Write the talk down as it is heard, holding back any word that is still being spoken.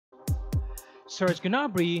Serge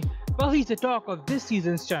Gnabry, well, he's the talk of this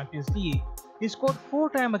season's Champions League. He scored 4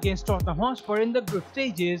 times against Tottenham Hotspur in the group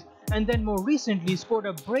stages and then more recently scored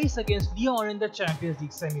a brace against Lyon in the Champions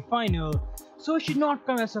League semi-final. So it should not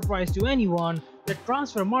come as a surprise to anyone that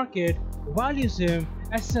transfer market values him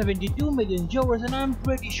at 72 million euros, and I'm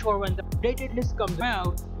pretty sure when the updated list comes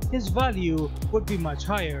out, his value would be much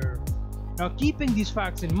higher. Now, keeping these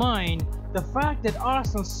facts in mind, the fact that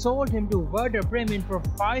Arsenal sold him to Werder Bremen for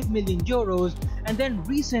 5 million euros and then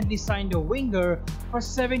recently signed a winger for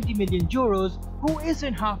 70 million euros who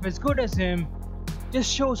isn't half as good as him just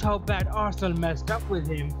shows how bad Arsenal messed up with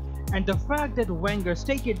him. And the fact that Wenger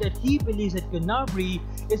stated that he believes that Gnabry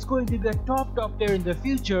is going to be a top player in the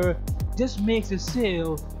future just makes his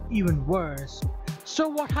sale even worse. So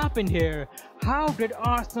what happened here? How did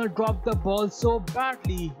Arsenal drop the ball so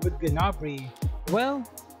badly with Gnabry? Well,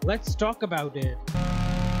 let's talk about it.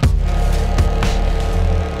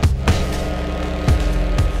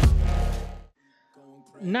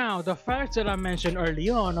 Now, the facts that I mentioned early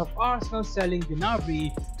on of Arsenal selling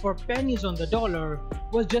Gnabry for pennies on the dollar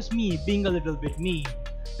was just me being a little bit mean.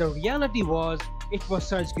 The reality was, it was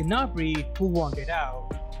Serge Gnabry who wanted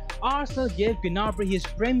out. Arsenal gave Gnabry his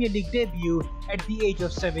Premier League debut at the age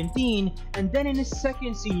of 17, and then in his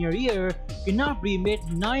second senior year, Gnabry made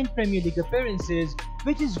 9 Premier League appearances,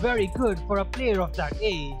 which is very good for a player of that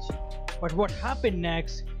age. But what happened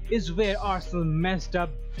next is where Arsenal messed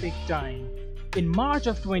up big time. In March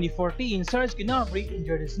of 2014, Serge Gnabry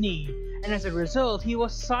injured his knee, and as a result, he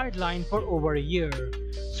was sidelined for over a year.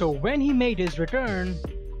 So when he made his return,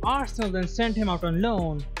 Arsenal then sent him out on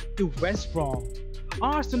loan to West Brom.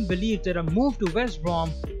 Arsenal believed that a move to West Brom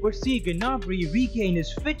would see Gnabry regain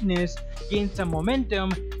his fitness, gain some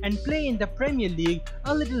momentum, and play in the Premier League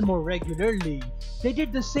a little more regularly. They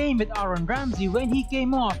did the same with Aaron Ramsey when he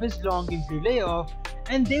came off his long injury layoff,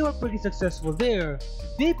 and they were pretty successful there.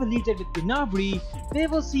 They believed that with Gnabry, they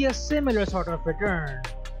will see a similar sort of return.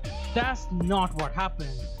 That's not what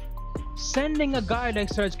happened. Sending a guy like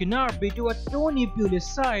Serge Gnabry to a Tony Pulis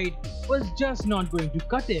side was just not going to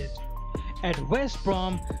cut it. At West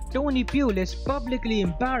Brom, Tony Pulis publicly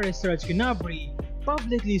embarrassed Serge Gnabry,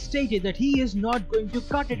 publicly stated that he is not going to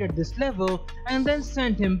cut it at this level, and then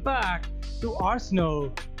sent him back to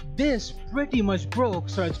Arsenal. This pretty much broke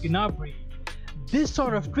Serge Gnabry. This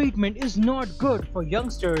sort of treatment is not good for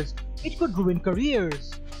youngsters, it could ruin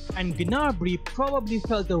careers. And Gnabry probably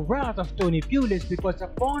felt the wrath of Tony Pulis because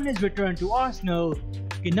upon his return to Arsenal,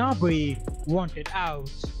 Gnabry wanted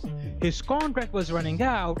out. His contract was running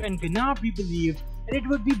out, and Gnabry believed that it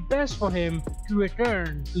would be best for him to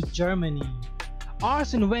return to Germany.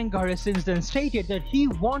 Arsene Wenger has since then stated that he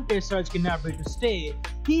wanted Serge Gnabry to stay.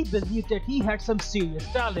 He believed that he had some serious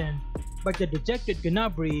talent, but the dejected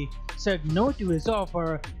Gnabry said no to his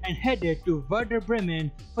offer and headed to Werder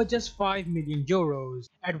Bremen for just 5 million euros.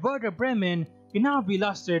 At Werder Bremen, Gnabry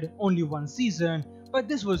lasted only 1 season, but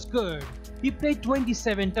this was good. He played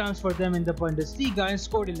 27 times for them in the Bundesliga and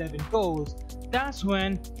scored 11 goals. That's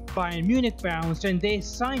when Bayern Munich bounced and they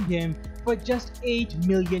signed him for just 8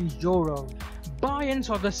 million euros. Bayern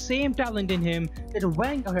saw the same talent in him that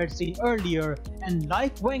Wenger had seen earlier, and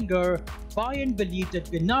like Wenger, Bayern believed that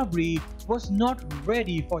Gnabry was not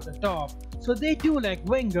ready for the top. So they too, like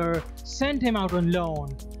Wenger, sent him out on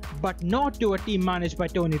loan, but not to a team managed by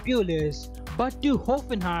Tony Pulis, but to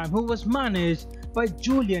Hoffenheim, who was managed by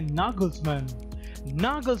Julian Nagelsmann.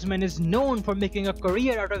 Nagelsmann is known for making a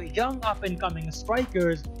career out of young up-and-coming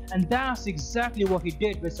strikers, and that's exactly what he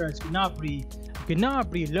did with Serge Gnabry.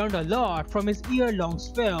 Gnabry learned a lot from his year-long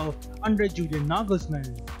spell under Julian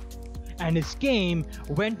Nagelsmann, and his game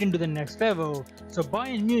went into the next level, so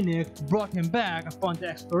Bayern Munich brought him back upon the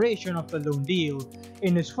expiration of the loan deal.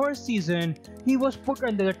 In his first season, he was put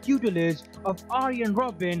under the tutelage of Arjen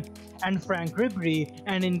Robben and Frank Ribery,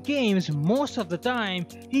 and in games most of the time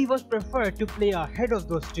he was preferred to play ahead of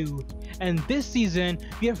those two. And this season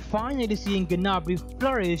we are finally seeing Gnabry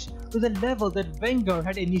flourish to the level that Wenger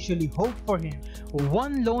had initially hoped for him.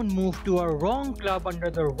 One loan move to a wrong club under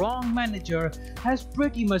the wrong manager has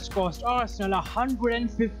pretty much cost Arsenal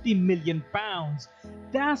 £150 million.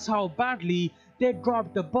 That's how badly they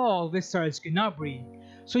dropped the ball with Serge Gnabry.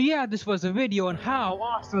 So yeah, this was a video on how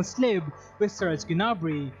Arsenal slipped with Serge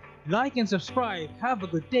Gnabry. Like and subscribe, have a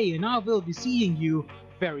good day, and I will be seeing you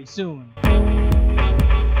very soon.